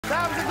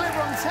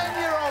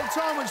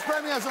Tom, which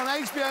premieres on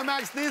HBO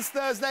Max this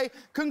Thursday.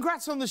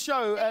 Congrats on the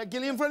show,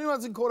 Gillian. For anyone who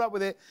hasn't caught up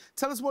with it,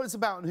 tell us what it's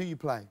about and who you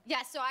play.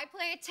 Yeah, so I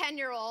play a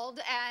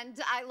 10-year-old,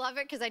 and I love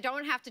it because I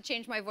don't have to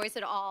change my voice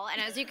at all.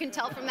 And as you can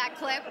tell from that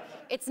clip,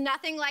 it's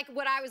nothing like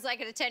what I was like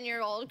at a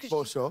 10-year-old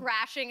because she's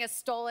crashing a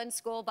stolen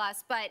school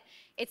bus. But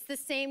it's the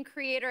same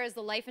creator as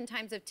The Life and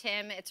Times of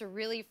Tim. It's a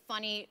really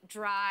funny,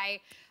 dry...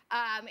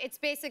 it's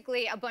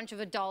basically a bunch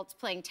of adults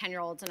playing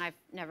 10-year-olds, and I've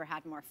never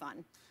had more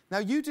fun. Now,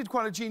 you did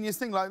quite a genius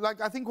thing,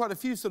 like I think quite a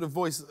few sort of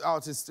voice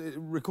artists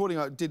recording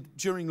did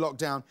during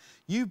lockdown.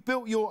 You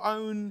built your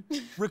own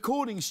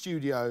recording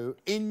studio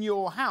in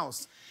your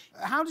house.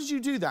 How did you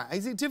do that?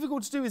 Is it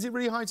difficult to do? Is it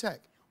really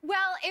high-tech?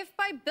 Well, if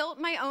by built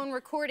my own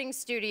recording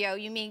studio,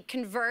 you mean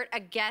convert a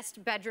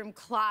guest bedroom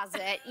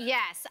closet,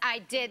 yes, I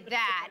did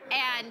that.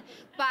 And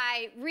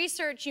by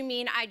research, you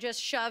mean I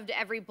just shoved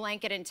every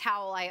blanket and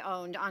towel I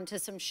owned onto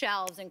some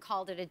shelves and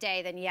called it a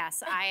day, then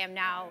yes, I am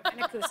now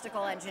an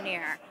acoustical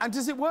engineer. And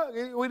does it work?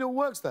 It all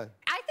works, though?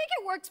 I think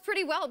it works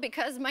pretty well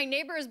because my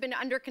neighbor has been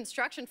under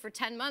construction for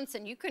 10 months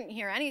and you couldn't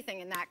hear anything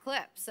in that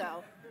clip,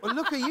 so... Well,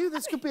 look at you.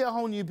 This could be a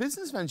whole new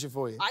business venture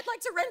for you. I'd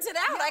like to rent it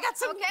out. I got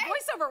some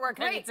voiceover work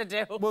I need to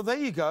do. Well, there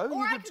you go.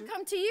 Or I could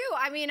come to you.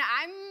 I mean,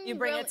 You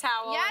bring a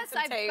towel Yes,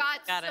 and some tape.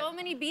 I've got so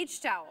many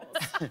beach towels.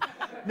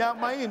 Now,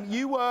 Mayim,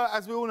 you were,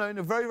 as we all know, in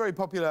a very, very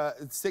popular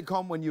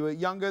sitcom when you were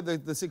younger, the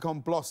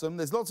sitcom Blossom.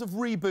 There's lots of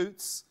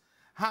reboots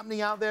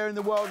happening out there in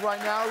the world right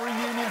now,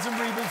 reunions and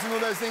reboots and all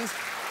those things.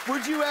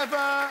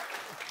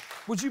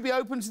 Would you be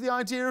open to the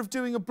idea of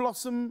doing a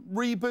Blossom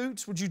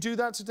reboot? Would you do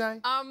that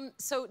today?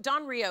 So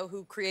Don Reo,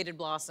 who created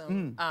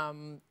Blossom,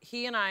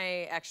 he and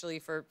I actually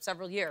for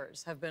several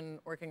years have been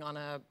working on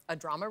a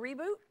drama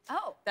reboot.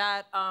 Oh.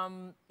 That,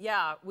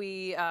 yeah,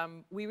 we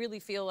really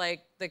feel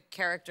like the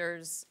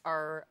characters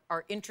are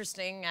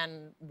interesting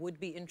and would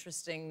be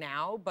interesting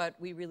now, but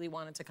we really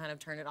wanted to kind of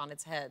turn it on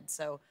its head.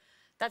 So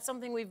that's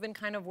something we've been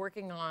kind of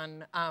working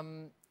on.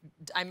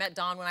 I met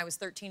Don when I was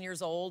 13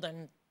 years old,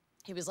 and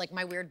he was like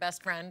my weird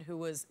best friend who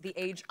was the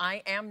age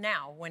I am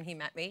now when he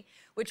met me,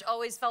 which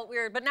always felt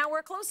weird, but now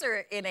we're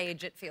closer in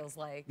age, it feels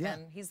like. Yeah.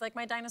 And he's like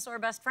my dinosaur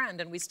best friend,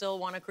 and we still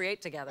want to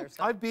create together.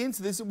 So. I'd be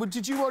into this.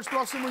 Did you watch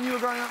Blossom when you were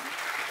growing up?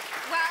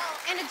 Well,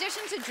 in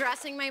addition to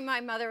dressing,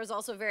 my mother was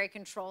also very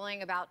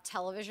controlling about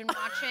television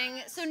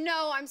watching. So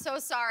no, I'm so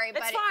sorry,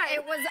 but fine.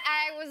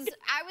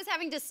 I was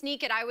having to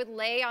sneak it. I would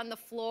lay on the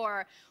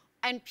floor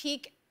and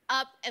peek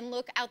up and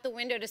look out the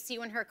window to see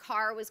when her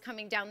car was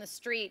coming down the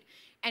street.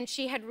 And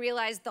she had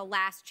realized the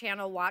last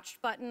channel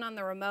watched button on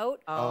the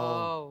remote.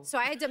 Oh. So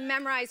I had to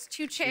memorize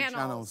two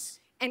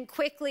channels and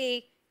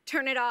quickly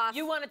turn it off.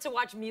 You wanted to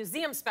watch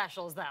museum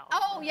specials, though.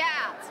 Oh,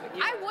 yeah.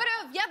 I would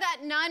have. Yeah,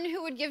 that nun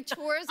who would give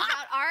tours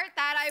about art,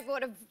 that I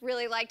would have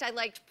really liked. I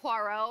liked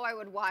Poirot. I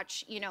would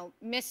watch, you know,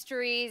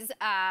 mysteries.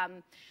 I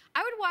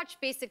would watch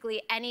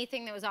basically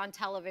anything that was on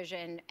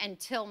television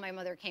until my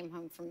mother came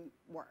home from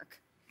work.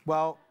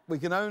 Well, we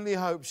can only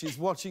hope she's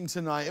watching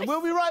tonight. And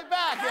we'll be right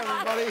back,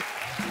 everybody.